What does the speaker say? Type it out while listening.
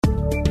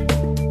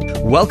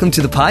Welcome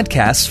to the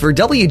podcast for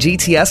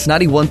WGTS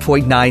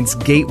 91.9's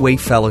Gateway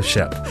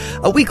Fellowship,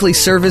 a weekly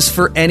service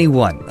for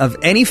anyone of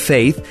any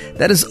faith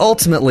that is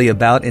ultimately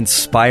about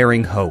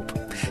inspiring hope.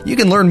 You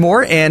can learn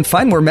more and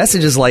find more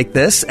messages like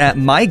this at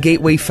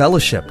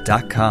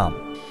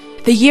mygatewayfellowship.com.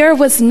 The year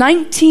was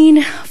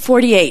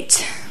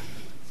 1948.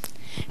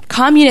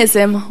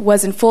 Communism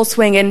was in full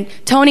swing, and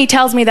Tony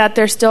tells me that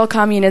there's still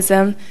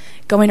communism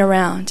going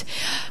around.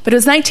 But it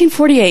was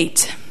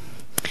 1948.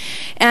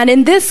 And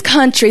in this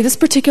country, this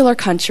particular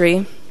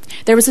country,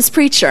 there was this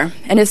preacher,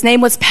 and his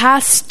name was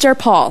Pastor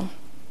Paul.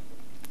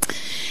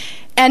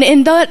 And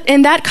in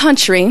that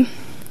country,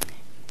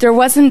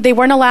 they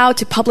weren't allowed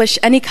to publish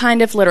any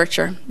kind of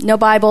literature. No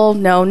Bible,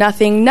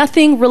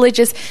 nothing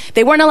religious.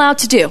 They weren't allowed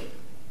to do.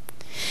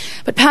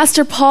 But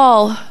Pastor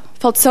Paul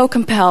felt so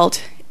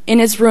compelled in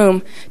his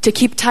room to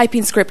keep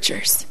typing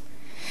scriptures.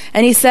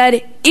 And he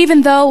said,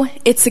 even though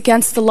it's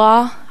against the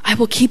law, I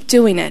will keep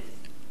doing it.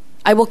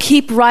 I will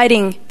keep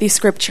writing these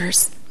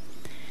scriptures.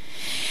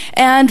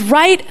 And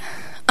right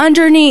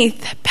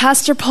underneath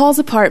Pastor Paul's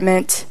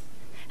apartment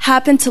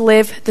happened to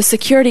live the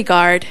security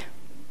guard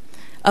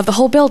of the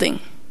whole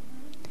building.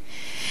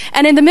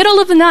 And in the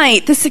middle of the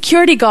night, the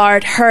security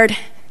guard heard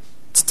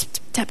tap,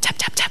 tap, tap,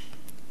 tap,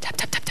 tap,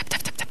 tap, tap, tap, tap,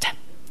 tap, tap, tap,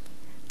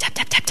 tap,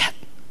 tap, tap, tap.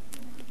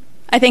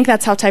 I think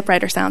that's how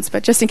typewriter sounds,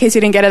 but just in case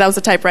you didn't get it, that was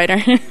a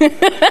typewriter.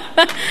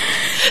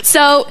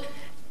 So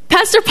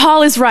Pastor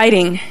Paul is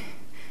writing.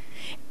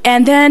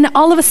 And then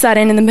all of a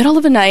sudden, in the middle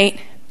of the night,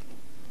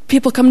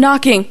 people come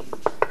knocking.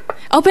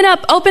 Open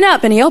up, open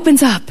up. And he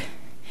opens up.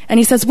 And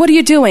he says, what are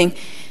you doing?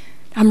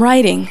 I'm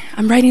writing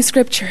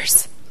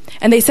scriptures.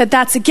 And they said,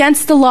 that's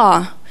against the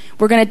law.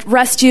 We're going to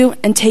arrest you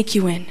and take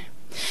you in.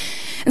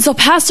 And so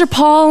Pastor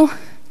Paul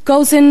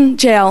goes in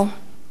jail.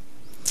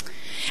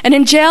 And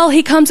in jail,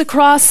 he comes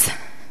across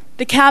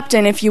the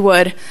captain, if you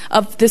would,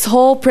 of this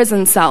whole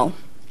prison cell.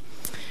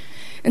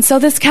 And so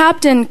this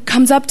captain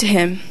comes up to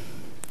him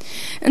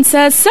and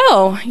says,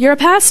 so, you're a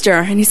pastor?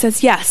 And he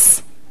says,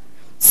 yes.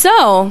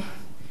 So,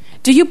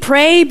 do you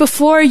pray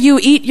before you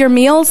eat your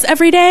meals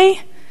every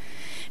day?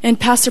 And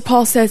Pastor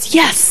Paul says,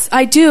 yes,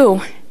 I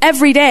do,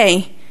 every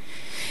day.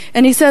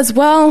 And he says,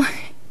 well,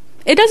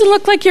 it doesn't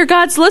look like your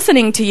God's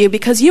listening to you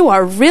because you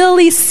are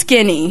really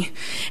skinny.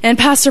 And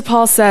Pastor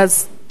Paul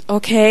says,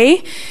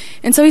 okay.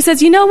 And so he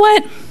says, you know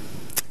what?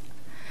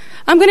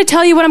 I'm going to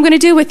tell you what I'm going to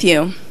do with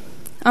you.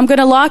 I'm going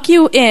to lock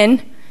you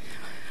in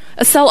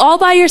a cell all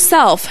by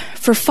yourself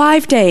for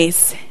 5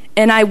 days,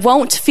 and I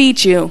won't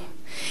feed you.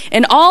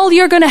 And all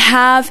you're going to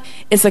have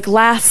is a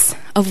glass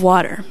of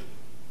water.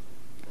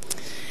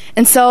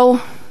 And so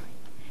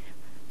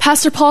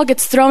Pastor Paul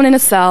gets thrown in a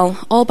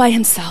cell all by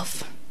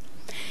himself.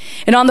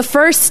 And on the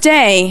first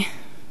day,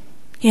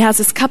 he has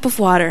this cup of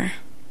water.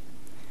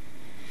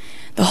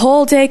 The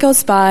whole day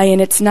goes by,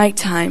 and it's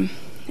nighttime,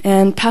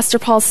 and Pastor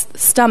Paul's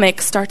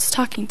stomach starts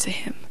talking to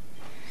him.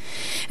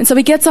 And so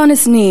he gets on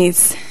his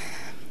knees,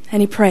 and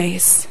he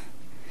prays,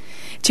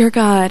 dear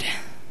God,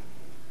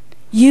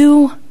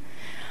 you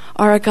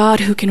are a God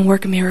who can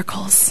work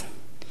miracles.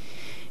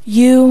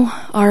 You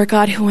are a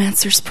God who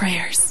answers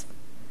prayers.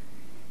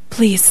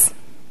 Please,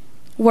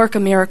 work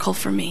a miracle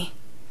for me.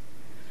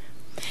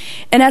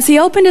 And as he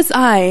opened his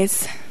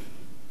eyes,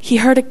 he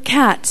heard a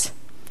cat,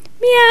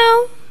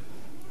 meow,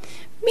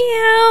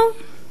 meow.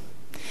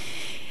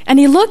 And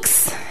he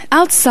looks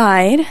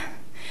outside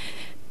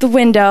the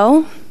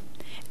window,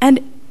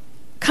 and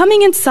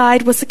coming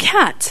inside was a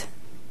cat.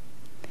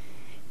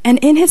 And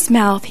in his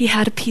mouth, he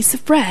had a piece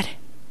of bread.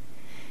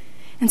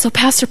 And so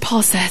Pastor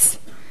Paul says,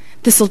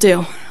 this'll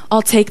do.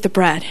 I'll take the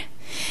bread.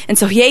 And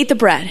so he ate the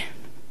bread.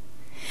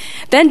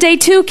 Then day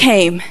 2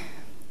 came.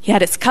 He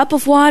had his cup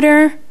of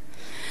water.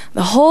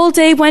 The whole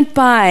day went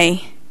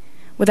by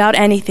without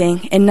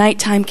anything, and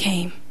nighttime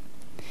came.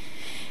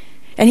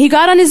 And he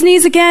got on his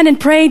knees again and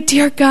prayed,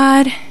 dear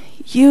God,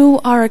 you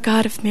are a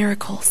God of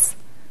miracles.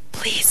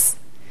 Please,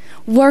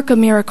 work a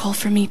miracle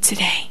for me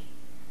today.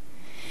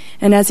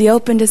 And as he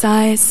opened his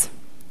eyes,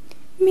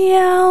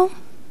 meow,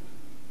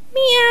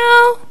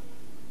 meow.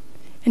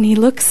 And he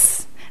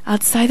looks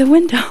outside the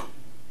window.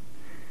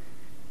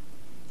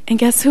 And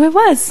guess who it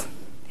was?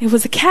 It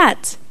was a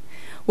cat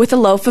with a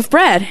loaf of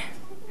bread.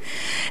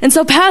 And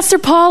so Pastor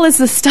Paul is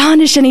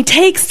astonished, and he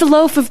takes the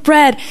loaf of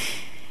bread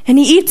and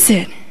he eats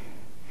it.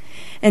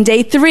 And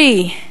day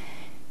 3,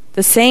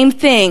 the same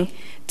thing.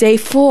 Day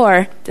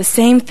 4, the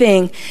same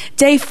thing.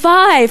 Day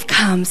 5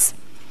 comes,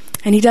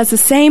 and he does the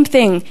same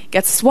thing.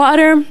 Gets his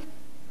water,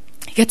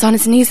 he gets on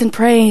his knees and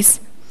prays.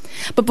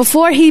 But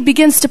before he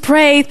begins to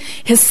pray,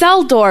 his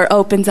cell door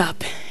opens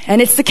up,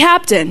 and it's the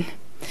captain.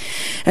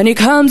 And he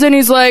comes and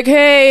he's like,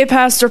 hey,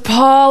 Pastor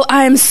Paul,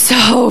 I'm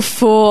so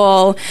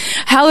full.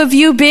 How have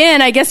you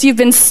been? I guess you've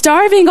been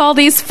starving all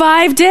these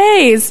 5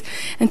 days.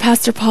 And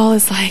Pastor Paul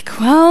is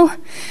like, well,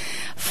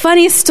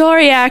 funny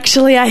story,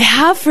 actually, I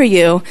have for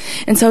you.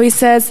 And so he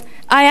says,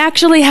 I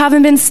actually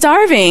haven't been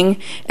starving.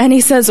 And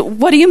he says,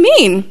 what do you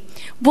mean?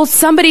 well,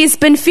 somebody's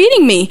been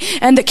feeding me.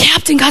 And the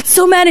captain got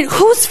so mad.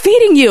 Who's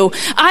feeding you?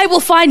 I will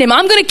find him.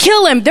 I'm going to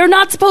kill him. They're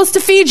not supposed to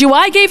feed you.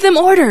 I gave them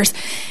orders.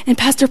 And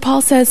Pastor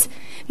Paul says,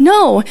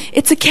 no,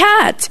 it's a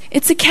cat.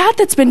 It's a cat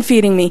that's been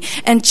feeding me.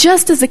 And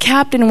just as the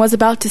captain was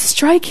about to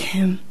strike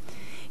him,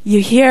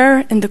 you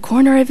hear in the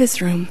corner of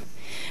his room,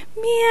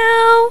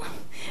 meow,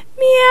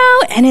 meow.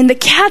 And in the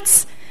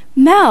cat's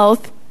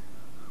mouth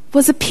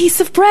was a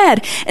piece of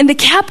bread. And the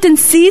captain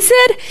sees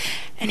it,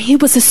 and he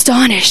was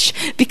astonished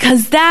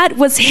because that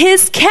was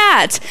his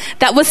cat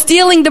that was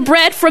stealing the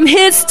bread from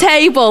his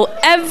table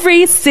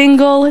every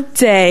single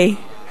day.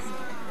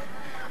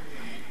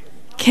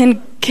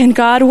 Can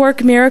God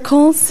work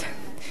miracles?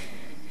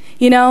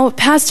 You know,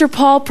 Pastor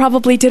Paul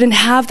probably didn't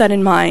have that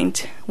in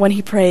mind when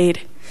he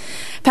prayed.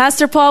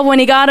 Pastor Paul, when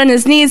he got on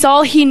his knees,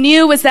 all he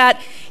knew was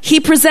that he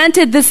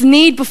presented this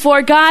need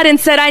before God and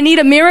said, I need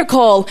a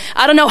miracle.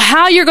 I don't know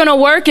how you're going to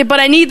work it, but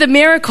I need the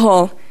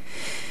miracle.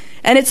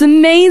 And it's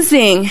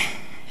amazing.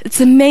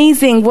 It's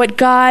amazing what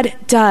God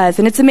does.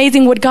 And it's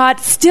amazing what God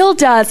still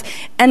does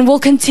and will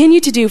continue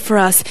to do for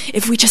us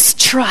if we just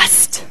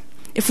trust.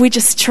 If we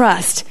just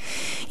trust.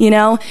 You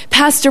know,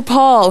 Pastor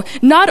Paul,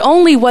 not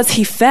only was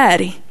he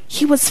fed,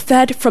 he was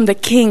fed from the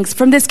king's,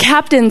 from this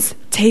captain's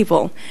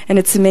table. And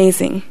it's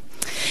amazing.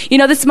 You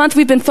know, this month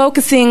we've been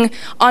focusing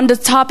on the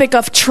topic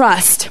of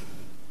trust.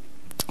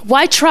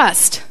 Why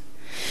trust?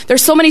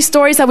 There's so many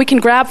stories that we can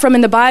grab from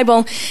in the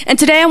Bible. And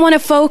today I want to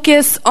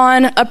focus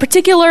on a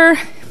particular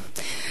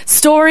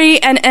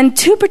story and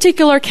two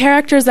particular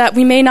characters that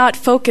we may not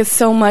focus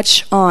so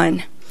much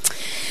on.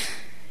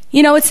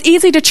 You know, it's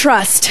easy to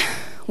trust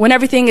when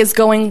everything is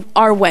going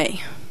our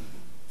way.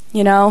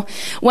 You know,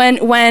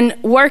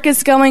 when work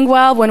is going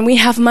well, when we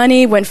have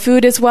money, when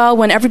food is well,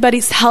 when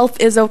everybody's health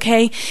is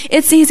okay,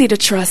 it's easy to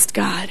trust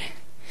God.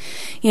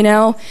 You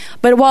know,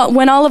 but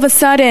when all of a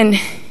sudden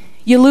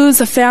you lose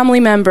a family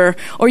member,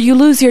 or you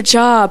lose your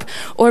job,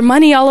 or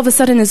money all of a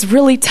sudden is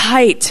really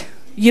tight,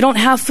 you don't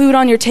have food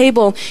on your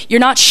table,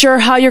 you're not sure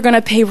how you're going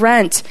to pay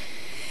rent,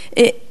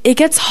 it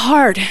gets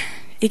hard.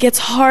 It gets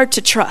hard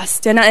to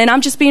trust. And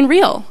I'm just being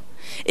real.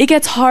 It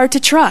gets hard to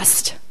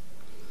trust.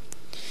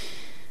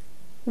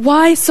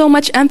 Why so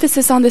much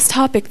emphasis on this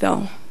topic,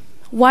 though?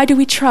 Why do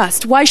we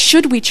trust? Why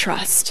should we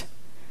trust?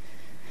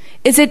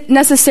 Is it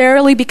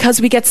necessarily because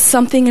we get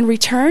something in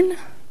return?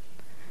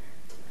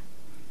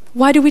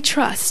 Why do we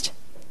trust?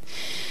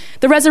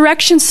 The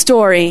resurrection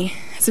story,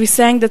 as we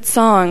sang that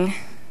song,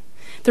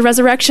 the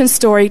resurrection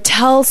story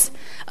tells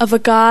of a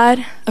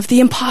God of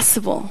the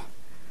impossible.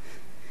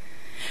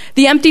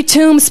 The empty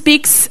tomb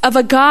speaks of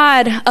a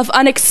God of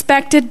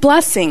unexpected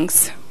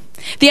blessings.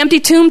 The empty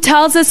tomb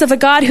tells us of a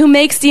God who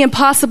makes the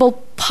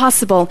impossible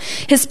possible.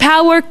 His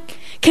power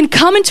can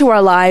come into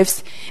our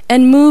lives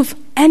and move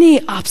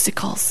any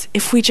obstacles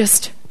if we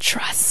just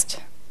trust.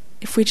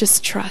 If we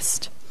just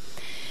trust.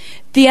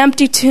 The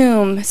empty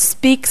tomb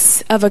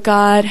speaks of a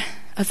God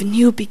of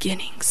new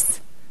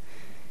beginnings.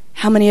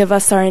 How many of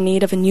us are in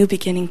need of a new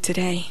beginning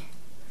today?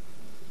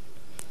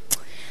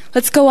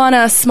 Let's go on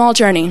a small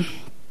journey.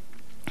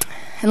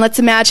 And let's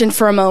imagine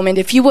for a moment,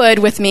 if you would,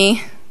 with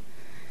me,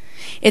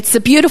 it's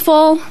a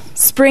beautiful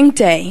spring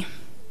day.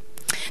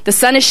 The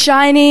sun is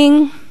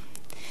shining,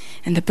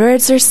 and the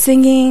birds are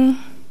singing.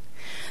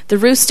 The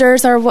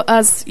roosters are,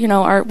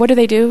 what do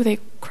they do? They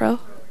crow?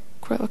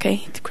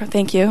 Okay, crow,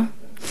 thank you.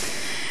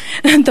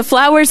 The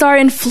flowers are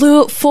in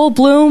full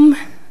bloom.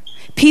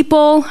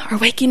 People are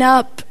waking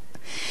up,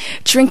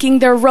 drinking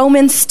their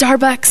Roman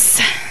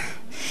Starbucks,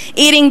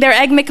 eating their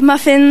Egg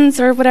McMuffins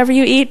or whatever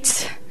you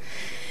eat.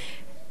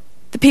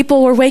 The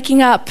people were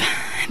waking up.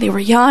 They were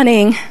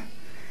yawning.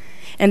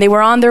 And they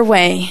were on their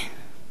way.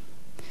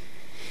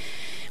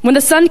 When the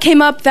sun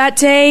came up that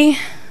day,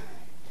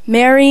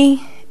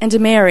 Mary and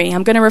Mary,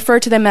 I'm going to refer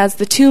to them as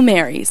the two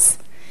Marys.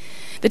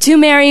 The two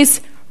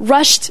Marys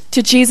rushed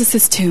to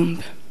Jesus'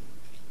 tomb.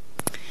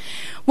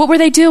 What were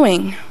they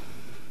doing?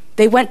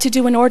 They went to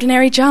do an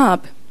ordinary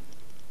job.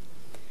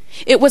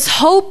 It was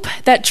hope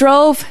that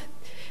drove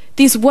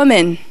these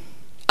women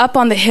up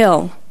on the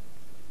hill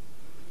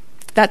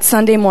that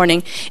Sunday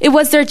morning. It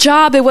was their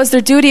job, it was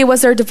their duty, it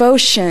was their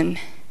devotion.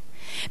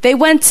 They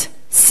went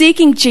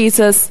seeking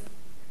Jesus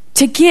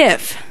to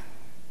give.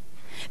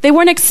 They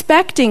weren't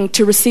expecting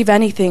to receive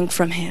anything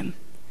from him.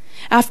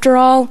 After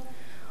all,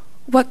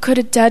 what could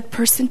a dead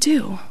person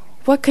do?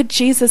 What could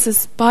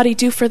Jesus' body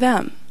do for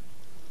them?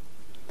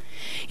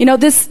 You know,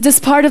 this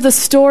part of the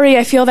story,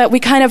 I feel that we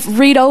kind of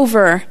read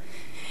over.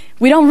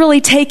 We don't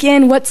really take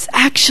in what's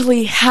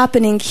actually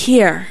happening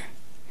here.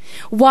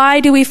 Why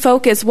do we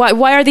focus?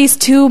 Why are these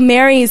two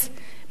Marys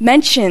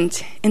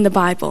mentioned in the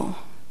Bible?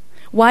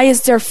 Why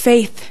is their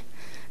faith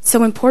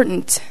so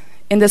important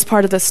in this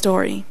part of the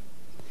story?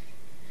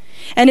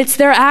 And it's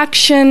their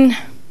action,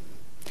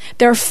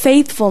 their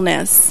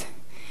faithfulness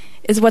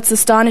is what's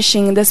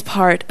astonishing in this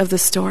part of the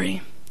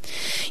story.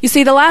 You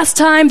see, the last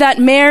time that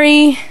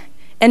Mary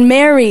and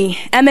Mary,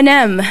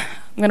 M&M,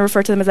 I'm going to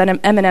refer to them as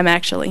M&M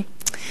actually.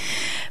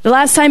 The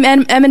last time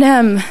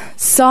M&M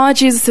saw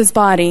Jesus'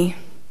 body,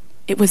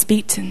 it was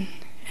beaten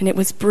and it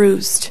was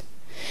bruised.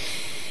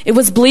 It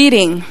was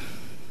bleeding,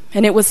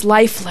 and it was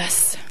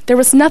lifeless. There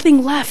was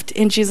nothing left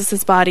in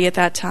Jesus' body at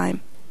that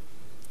time.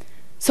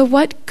 So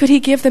what could he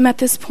give them at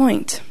this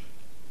point?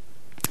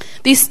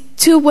 These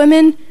two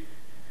women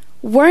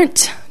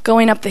weren't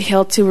going up the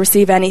hill to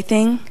receive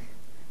anything.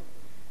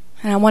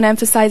 And I want to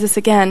emphasize this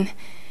again.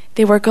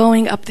 They were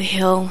going up the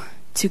hill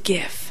to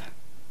give.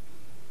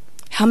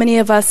 How many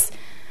of us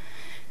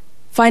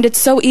find it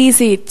so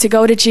easy to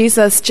go to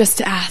Jesus just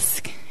to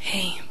ask,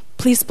 hey,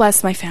 please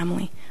bless my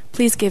family.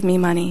 Please give me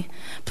money.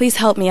 Please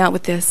help me out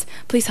with this.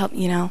 Please help,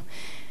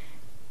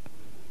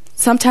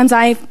 Sometimes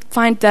I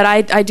find that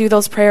I do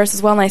those prayers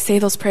as well, and I say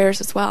those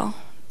prayers as well,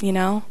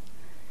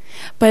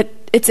 But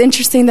it's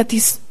interesting that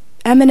these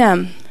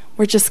M&M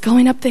were just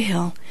going up the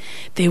hill.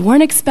 They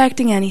weren't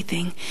expecting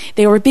anything.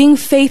 They were being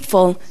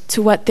faithful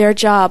to what their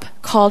job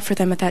called for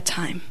them at that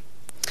time.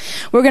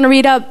 We're going to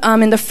read up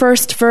in the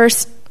first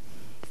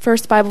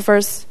Bible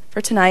verse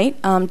for tonight,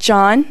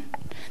 John,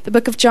 the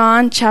book of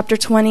John, chapter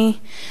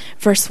 20,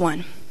 verse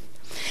 1.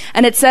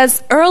 And it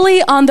says,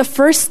 early on the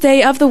first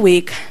day of the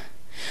week,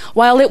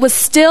 while it was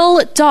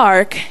still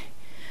dark,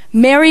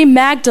 Mary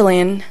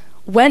Magdalene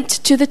went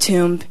to the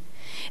tomb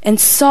and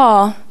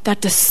saw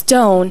that the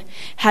stone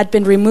had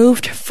been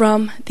removed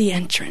from the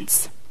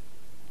entrance.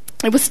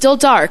 It was still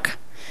dark.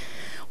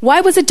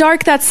 Why was it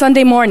dark that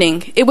Sunday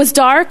morning? It was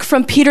dark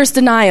from Peter's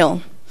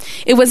denial.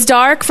 It was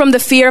dark from the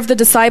fear of the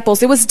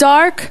disciples. It was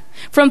dark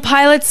from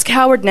Pilate's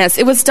cowardness.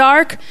 It was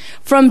dark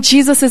from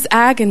Jesus'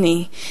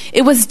 agony.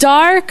 It was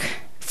dark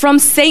from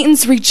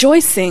Satan's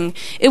rejoicing.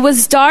 It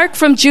was dark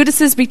from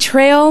Judas's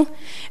betrayal,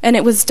 and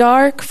it was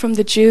dark from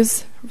the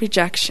Jews'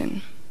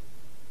 rejection.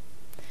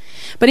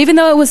 But even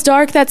though it was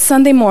dark that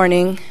Sunday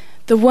morning,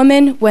 the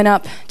women went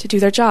up to do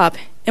their job.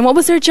 And what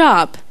was their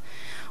job?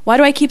 Why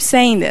do I keep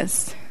saying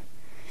this?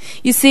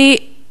 You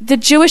see, the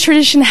Jewish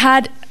tradition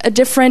had a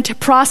different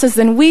process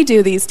than we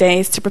do these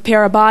days to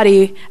prepare a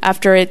body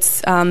after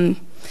it's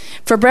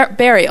for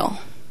burial.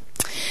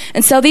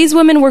 And so these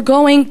women were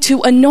going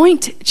to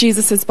anoint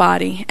Jesus'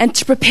 body and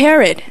to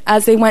prepare it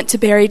as they went to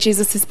bury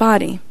Jesus'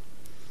 body.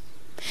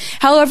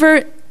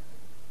 However,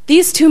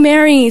 these two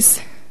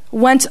Marys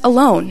went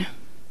alone.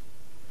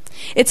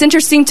 It's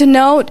interesting to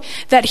note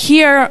that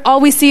here all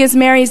we see is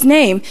Mary's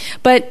name,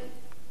 but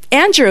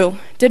Andrew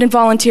didn't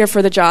volunteer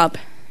for the job.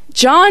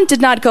 John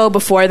did not go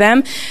before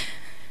them.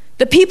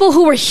 The people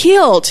who were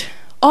healed,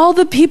 all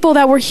the people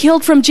that were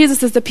healed from Jesus,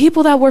 the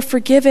people that were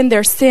forgiven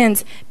their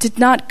sins, did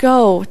not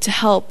go to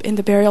help in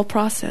the burial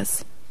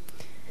process.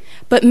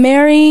 But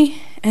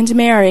Mary and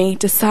Mary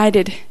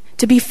decided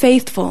to be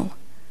faithful.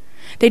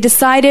 They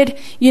decided,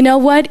 you know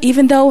what,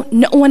 even though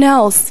no one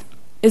else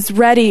is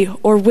ready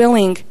or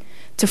willing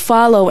to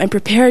follow and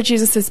prepare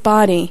Jesus'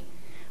 body,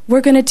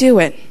 we're going to do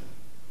it.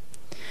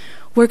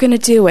 We're going to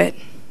do it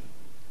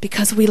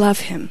because we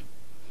love him.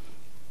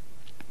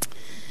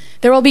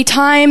 There will be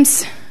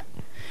times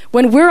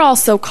when we're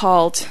also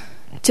called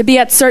to be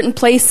at certain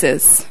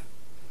places,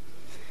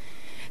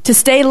 to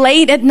stay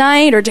late at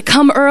night or to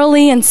come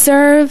early and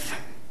serve,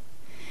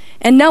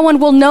 and no one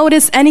will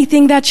notice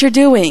anything that you're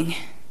doing.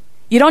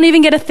 You don't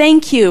even get a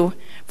thank you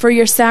for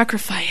your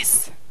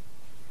sacrifice.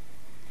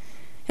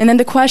 And then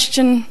the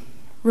question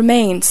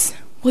remains,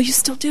 will you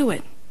still do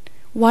it?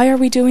 Why are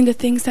we doing the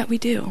things that we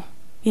do?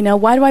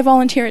 Why do I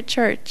volunteer at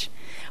church?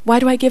 Why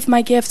do I give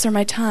my gifts or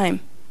my time?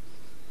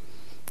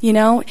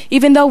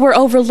 Even though we're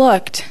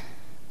overlooked,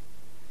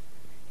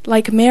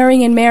 like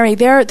Mary and Mary,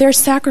 their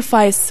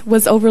sacrifice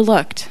was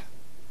overlooked.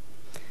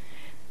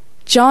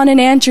 John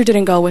and Andrew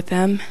didn't go with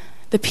them.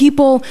 The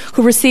people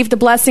who received the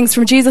blessings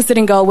from Jesus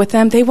didn't go with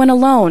them. They went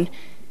alone.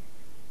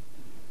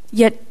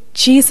 Yet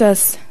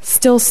Jesus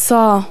still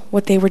saw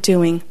what they were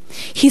doing.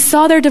 He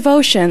saw their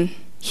devotion.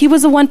 He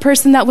was the one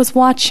person that was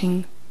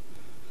watching.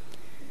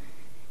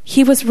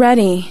 He was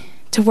ready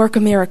to work a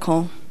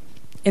miracle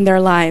in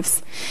their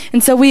lives.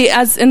 And so can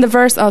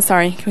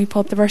we pull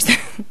up the verse?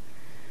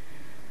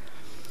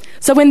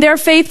 So in their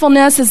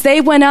faithfulness, as they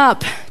went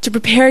up to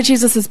prepare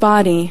Jesus'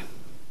 body,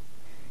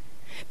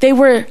 they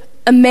were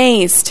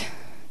amazed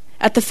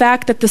at the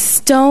fact that the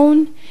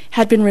stone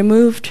had been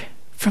removed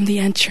from the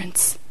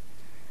entrance.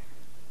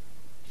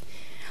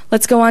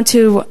 Let's go on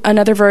to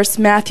another verse,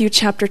 Matthew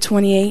chapter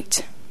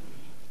 28,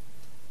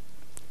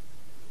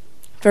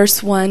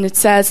 verse 1. It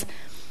says,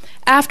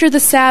 after the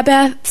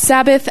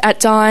Sabbath at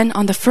dawn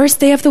on the first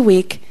day of the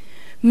week,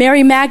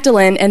 Mary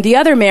Magdalene and the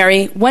other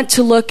Mary went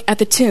to look at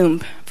the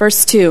tomb.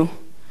 Verse 2.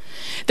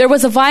 There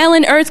was a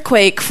violent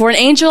earthquake, for an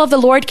angel of the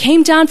Lord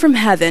came down from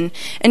heaven,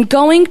 and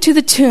going to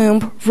the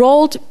tomb,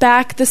 rolled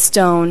back the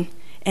stone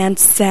and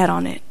sat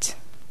on it.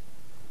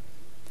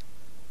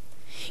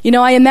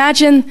 I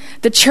imagine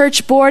the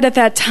church board at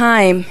that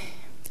time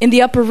in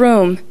the upper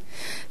room,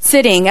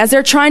 sitting as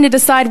they're trying to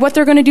decide what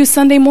they're going to do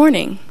Sunday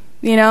morning.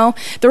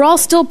 They're all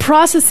still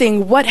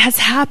processing what has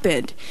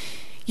happened.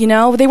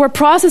 They were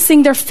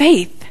processing their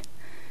faith.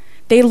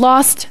 They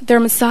lost their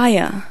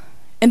Messiah.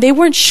 And they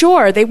weren't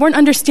sure. They weren't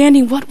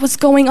understanding what was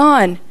going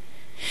on.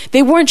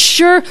 They weren't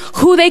sure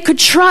who they could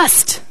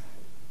trust.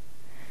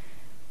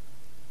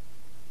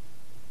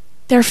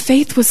 their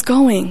faith was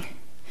going.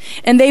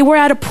 And they were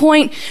at a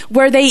point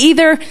where they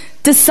either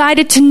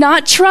decided to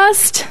not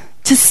trust,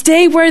 to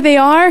stay where they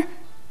are,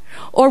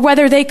 or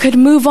whether they could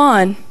move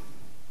on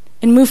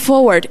and move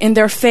forward in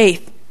their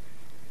faith.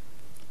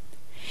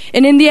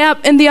 And in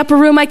the upper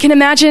room, I can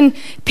imagine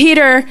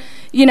Peter,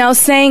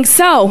 saying,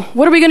 "So,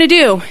 what are we going to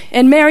do?"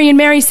 And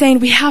Mary saying,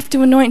 "We have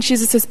to anoint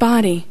Jesus'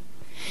 body."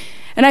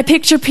 And I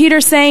picture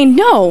Peter saying,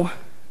 "No,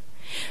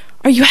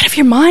 are you out of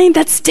your mind?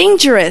 That's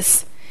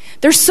dangerous.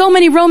 There's so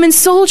many Roman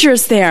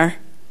soldiers there.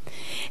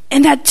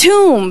 And that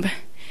tomb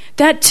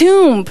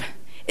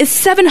is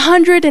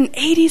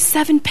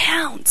 787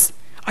 pounds.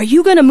 Are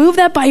you going to move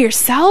that by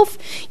yourself?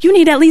 You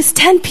need at least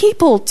 10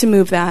 people to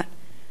move that."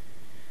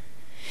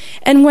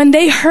 And when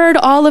they heard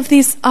all of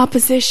these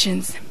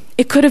oppositions,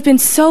 it could have been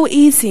so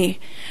easy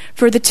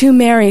for the two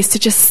Marys to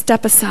just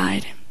step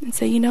aside and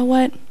say, "You know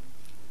what?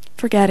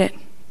 Forget it."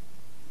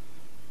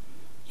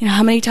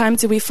 How many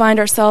times do we find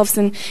ourselves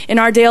in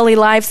our daily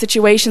life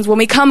situations when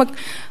we come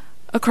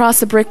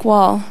across a brick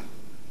wall?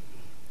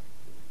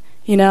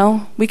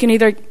 We can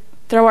either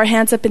throw our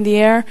hands up in the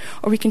air,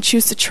 or we can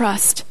choose to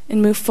trust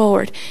and move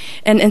forward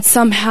and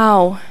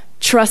somehow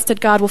trust that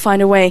God will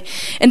find a way.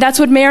 And that's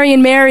what Mary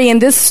in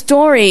this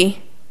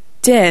story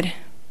did.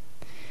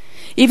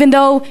 Even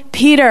though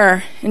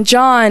Peter and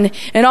John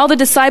and all the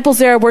disciples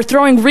there were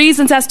throwing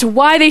reasons as to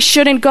why they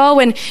shouldn't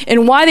go and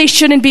why they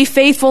shouldn't be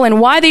faithful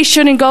and why they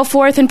shouldn't go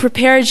forth and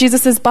prepare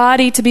Jesus'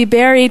 body to be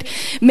buried,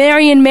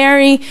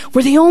 Mary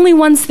were the only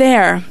ones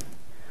there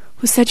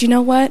who said, "You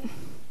know what?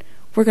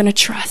 We're going to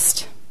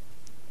trust."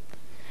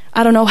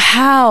 I don't know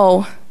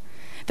how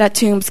that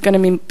tomb's going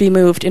to be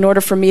moved in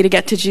order for me to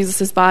get to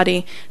Jesus'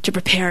 body to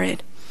prepare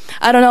it.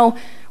 I don't know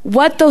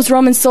what those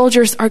Roman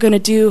soldiers are going to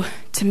do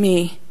to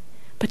me.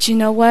 But you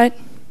know what?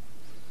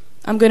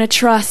 I'm going to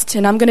trust,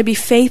 and I'm going to be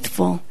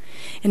faithful,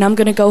 and I'm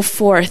going to go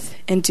forth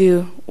and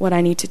do what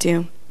I need to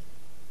do.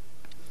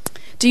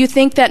 Do you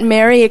think that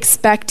Mary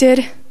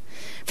expected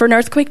for an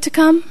earthquake to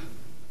come?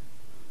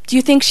 Do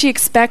you think she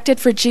expected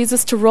for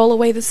Jesus to roll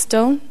away the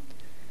stone?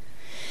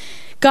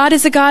 God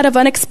is a God of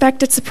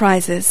unexpected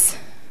surprises.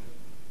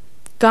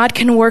 God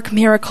can work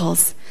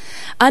miracles,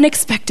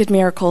 unexpected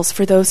miracles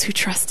for those who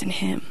trust in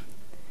him.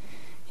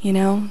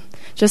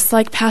 Just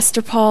like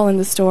Pastor Paul in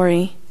the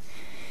story,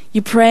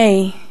 you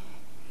pray,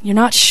 you're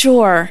not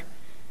sure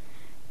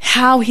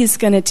how he's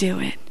going to do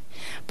it.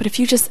 But if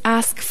you just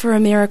ask for a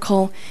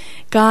miracle,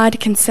 God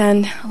can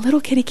send a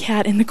little kitty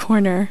cat in the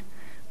corner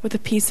with a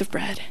piece of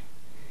bread.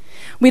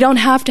 We don't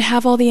have to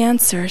have all the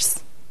answers.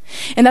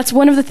 And that's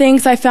one of the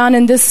things I found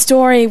in this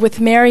story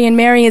with Mary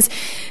is,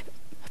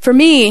 for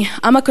me,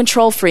 I'm a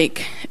control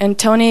freak, and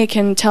Tony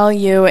can tell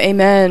you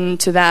amen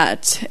to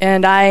that.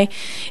 And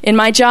in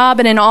my job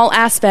and in all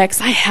aspects,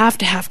 I have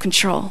to have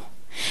control.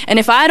 And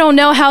if I don't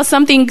know how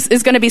something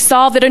is going to be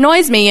solved, it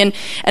annoys me. And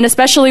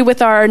especially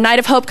with our Night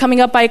of Hope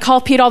coming up, I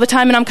call Pete all the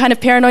time, and I'm kind of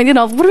paranoid.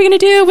 What are we going to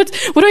do? What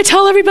do I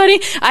tell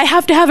everybody? I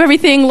have to have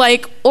everything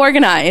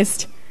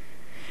organized.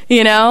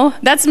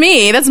 That's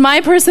me. That's my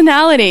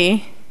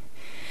personality.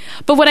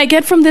 But what I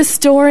get from this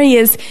story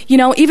is,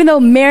 even though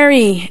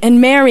Mary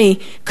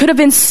could have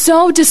been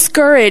so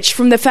discouraged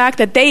from the fact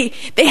that they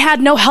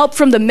had no help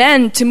from the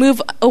men to move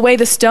away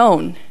the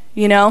stone,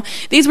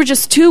 these were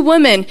just two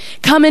women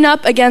coming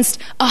up against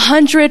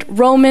 100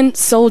 Roman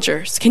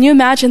soldiers. Can you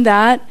imagine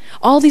that?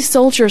 All these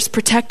soldiers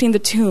protecting the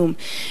tomb.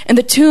 And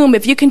the tomb,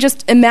 if you can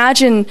just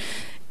imagine,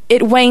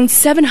 it weighing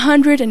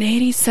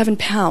 787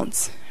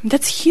 pounds.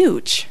 That's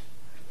huge.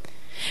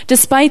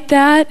 Despite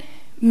that,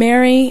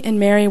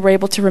 Mary were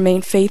able to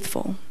remain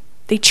faithful.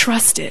 They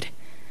trusted.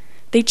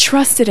 They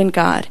trusted in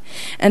God.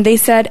 And they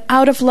said,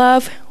 out of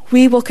love,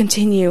 we will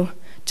continue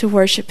to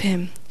worship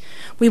him.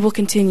 We will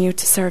continue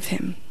to serve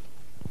him.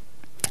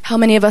 How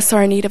many of us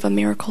are in need of a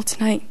miracle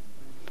tonight?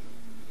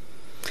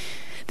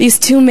 These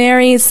two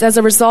Marys, as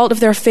a result of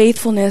their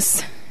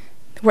faithfulness,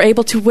 were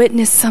able to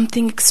witness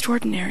something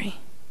extraordinary.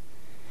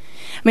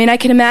 I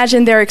can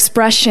imagine their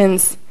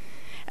expressions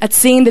at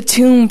seeing the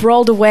tomb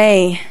rolled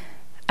away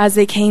as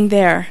they came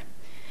there.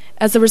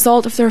 As a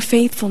result of their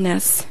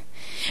faithfulness,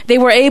 they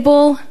were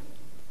able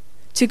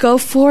to go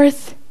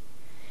forth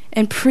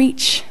and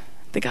preach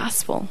the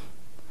gospel.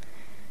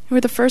 They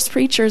were the first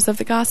preachers of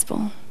the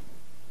gospel.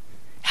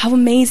 How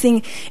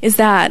amazing is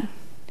that?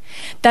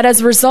 That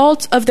as a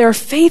result of their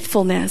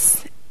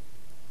faithfulness,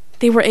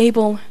 they were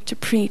able to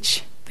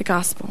preach the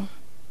gospel.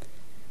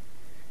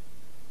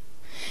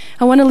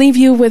 I want to leave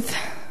you with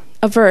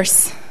a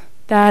verse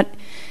that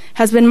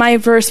has been my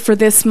verse for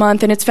this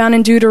month, and it's found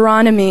in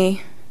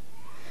Deuteronomy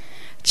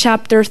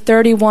chapter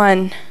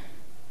 31,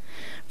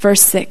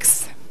 verse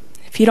 6.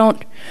 If you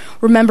don't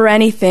remember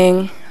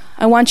anything,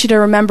 I want you to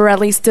remember at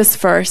least this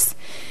verse.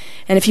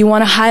 And if you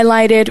want to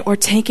highlight it or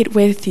take it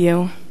with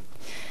you,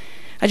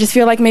 I just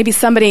feel like maybe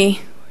somebody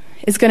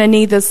is going to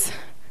need this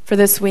for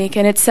this week.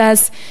 And it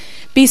says,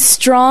 "Be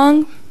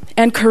strong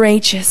and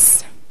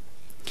courageous.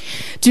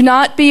 Do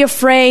not be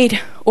afraid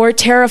or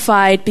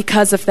terrified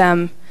because of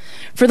them.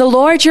 For the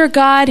Lord your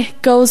God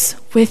goes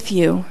with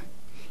you.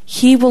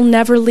 He will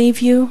never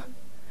leave you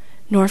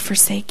nor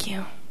forsake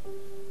you.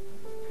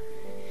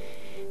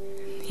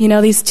 You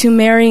know, these two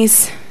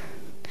Marys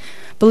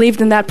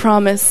believed in that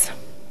promise.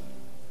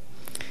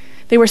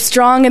 They were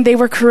strong and they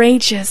were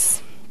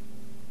courageous.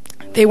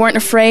 They weren't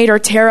afraid or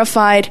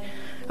terrified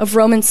of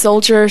Roman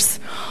soldiers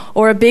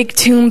or a big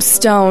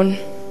tombstone.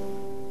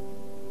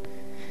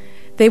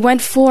 They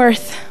went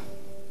forth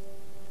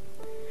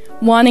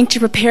wanting to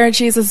prepare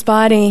Jesus'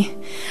 body,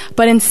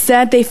 but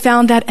instead they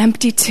found that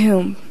empty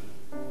tomb.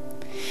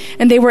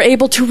 And they were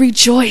able to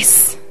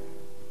rejoice.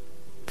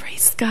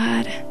 Praise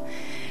God.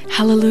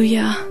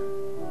 Hallelujah.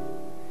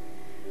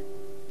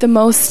 The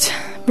most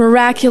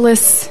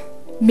miraculous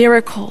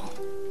miracle,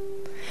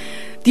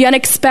 the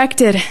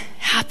unexpected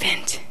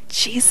happened.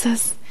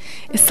 Jesus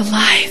is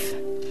alive.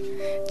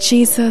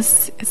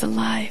 Jesus is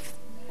alive.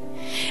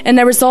 And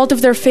the result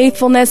of their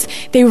faithfulness,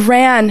 they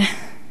ran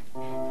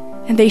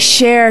and they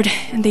shared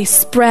and they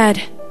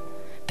spread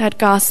that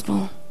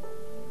gospel.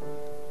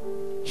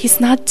 He's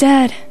not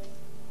dead.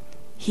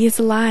 He is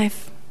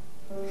alive.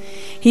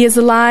 He is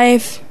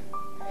alive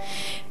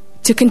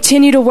to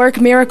continue to work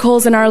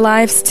miracles in our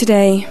lives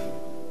today.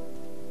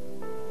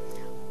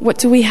 What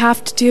do we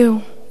have to do?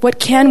 What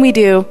can we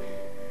do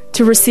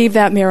to receive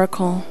that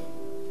miracle?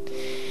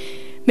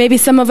 Maybe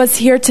some of us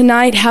here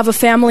tonight have a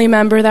family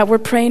member that we're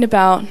praying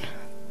about.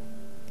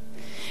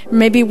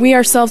 Maybe we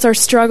ourselves are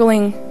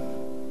struggling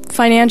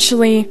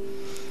financially,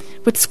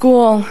 with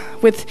school,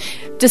 with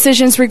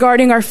decisions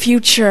regarding our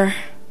future.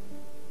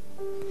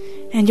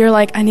 And you're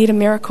like, I need a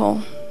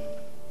miracle.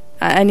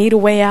 I need a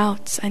way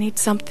out. I need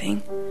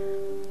something.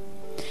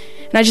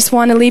 And I just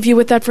want to leave you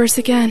with that verse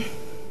again.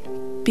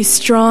 Be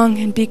strong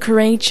and be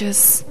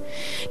courageous.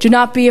 Do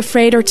not be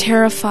afraid or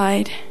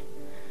terrified,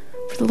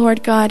 for the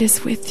Lord God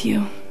is with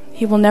you.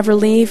 He will never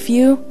leave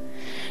you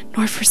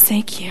nor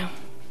forsake you.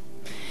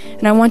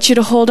 And I want you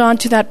to hold on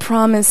to that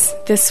promise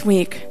this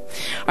week.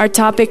 Our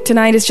topic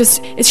tonight is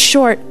it's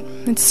short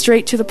and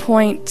straight to the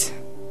point.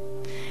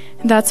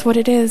 And that's what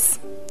it is.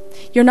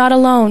 You're not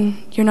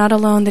alone. You're not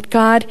alone. That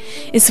God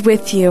is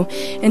with you.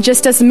 And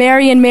just as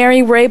Mary and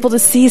Mary were able to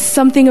see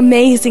something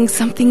amazing,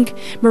 something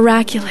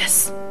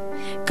miraculous,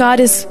 God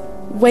is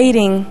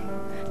waiting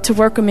to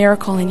work a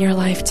miracle in your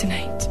life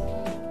tonight.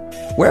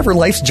 Wherever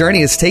life's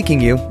journey is taking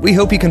you, we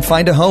hope you can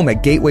find a home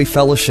at Gateway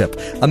Fellowship,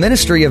 a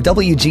ministry of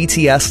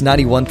WGTS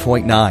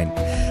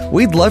 91.9.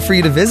 We'd love for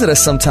you to visit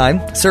us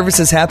sometime.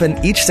 Services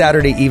happen each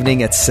Saturday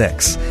evening at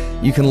 6.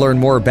 You can learn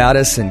more about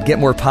us and get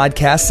more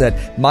podcasts at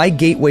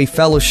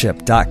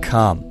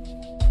mygatewayfellowship.com.